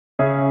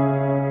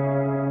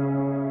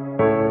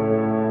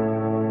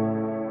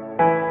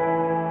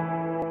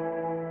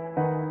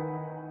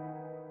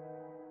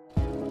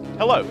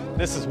Hello,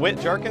 this is Whit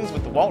Jerkins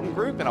with the Walton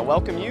Group, and I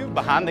welcome you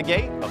behind the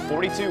gate of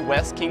 42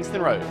 West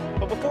Kingston Road.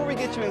 But before we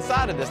get you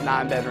inside of this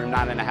 9-bedroom,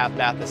 9.5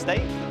 bath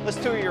estate, let's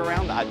tour you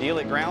around the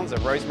idyllic grounds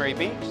of Rosemary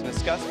Beach and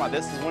discuss why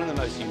this is one of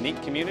the most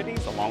unique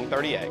communities along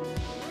 38.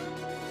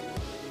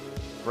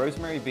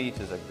 Rosemary Beach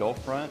is a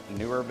Gulfront,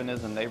 new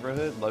urbanism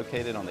neighborhood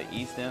located on the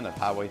east end of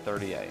Highway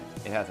 38.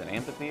 It has an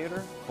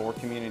amphitheater, 4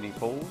 community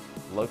pools,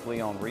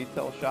 locally owned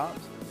retail shops,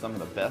 some of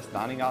the best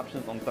dining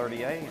options on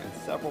 38,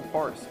 and several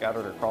parks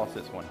scattered across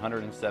its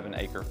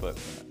 107-acre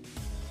footprint.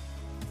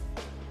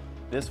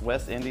 This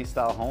West Indies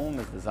style home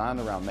is designed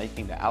around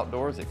making the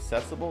outdoors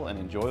accessible and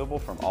enjoyable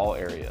from all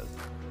areas.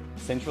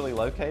 Centrally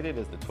located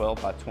is the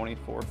 12 by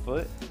 24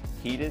 foot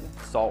heated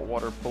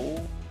saltwater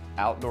pool,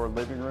 outdoor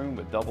living room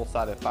with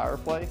double-sided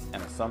fireplace,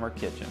 and a summer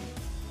kitchen.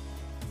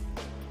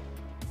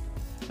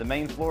 The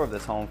main floor of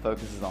this home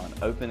focuses on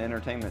open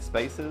entertainment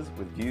spaces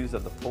with views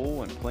of the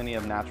pool and plenty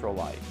of natural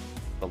light.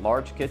 The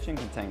large kitchen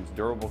contains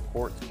durable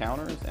quartz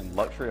counters and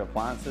luxury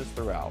appliances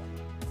throughout.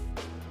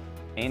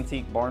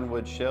 Antique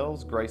barnwood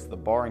shelves grace the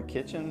bar and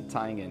kitchen,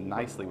 tying in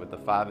nicely with the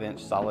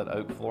 5-inch solid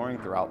oak flooring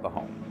throughout the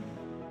home.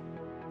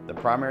 The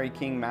primary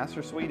king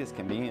master suite is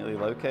conveniently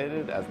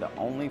located as the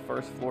only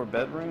first floor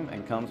bedroom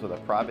and comes with a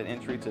private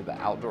entry to the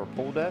outdoor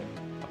pool deck,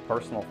 a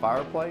personal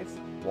fireplace,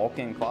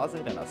 walk-in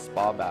closet, and a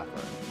spa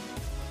bathroom.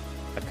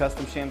 A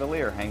custom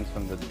chandelier hangs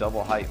from the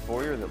double height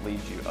foyer that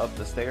leads you up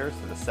the stairs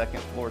to the second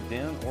floor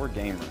den or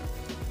game room.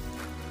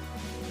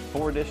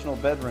 4 additional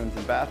bedrooms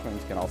and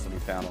bathrooms can also be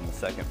found on the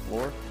second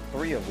floor,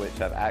 3 of which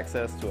have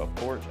access to a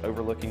porch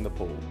overlooking the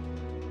pool.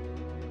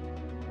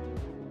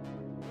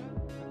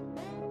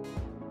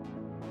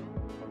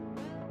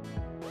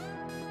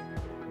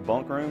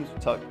 Bunk rooms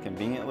tucked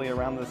conveniently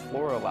around this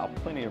floor allow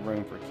plenty of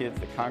room for kids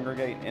to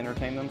congregate and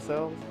entertain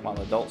themselves while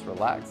adults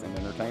relax and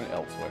entertain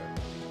elsewhere.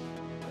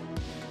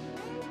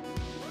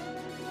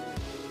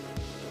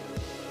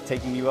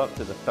 Taking you up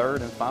to the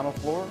 3rd and final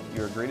floor,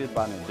 you are greeted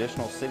by an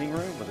additional sitting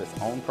room with its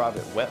own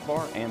private wet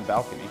bar and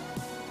balcony.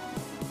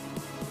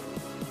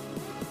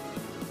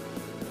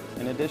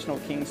 An additional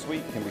king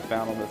suite can be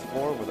found on this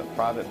floor with a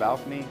private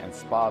balcony and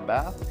spa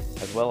bath,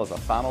 as well as a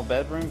final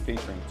bedroom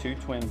featuring 2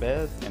 twin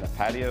beds and a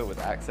patio with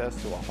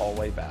access to a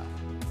hallway bath.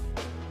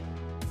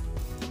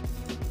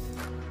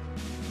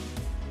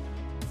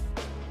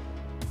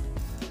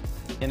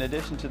 In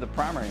addition to the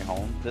primary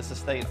home, this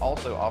estate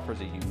also offers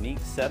a unique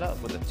setup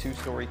with a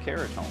 2-story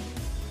carriage home.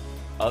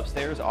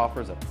 Upstairs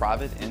offers a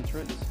private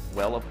entrance,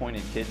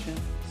 well-appointed kitchen,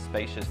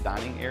 spacious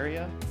dining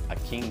area, a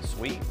king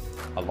suite,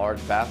 a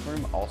large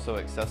bathroom also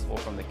accessible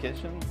from the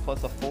kitchen,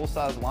 plus a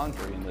full-size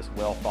laundry in this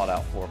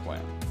well-thought-out floor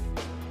plan.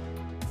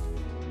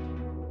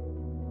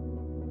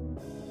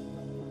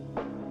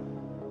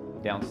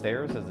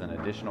 Downstairs is an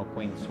additional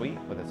queen suite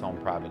with its own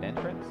private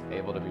entrance,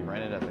 able to be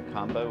rented as a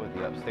combo with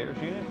the upstairs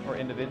unit or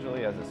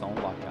individually as its own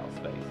lockout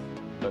space.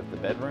 Both the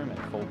bedroom and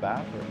full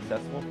bath are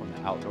accessible from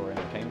the outdoor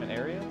entertainment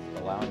areas,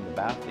 allowing the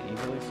bath to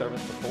easily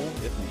service the pool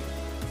if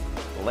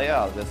needed. The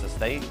layout of this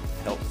estate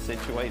helps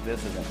situate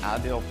this as an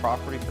ideal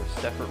property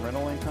for separate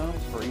rental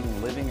incomes or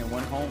even living in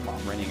one home while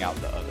renting out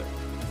the other.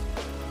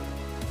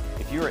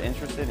 If you are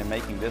interested in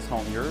making this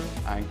home yours,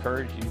 I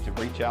encourage you to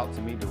reach out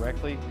to me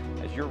directly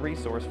as your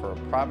resource for a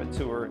private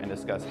tour and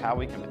discuss how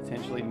we can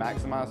potentially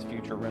maximize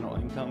future rental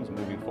incomes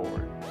moving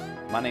forward.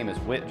 My name is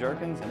Whit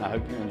Jerkins, and I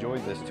hope you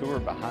enjoyed this tour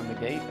behind the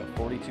gate of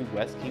 42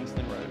 West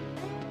Kingston Road.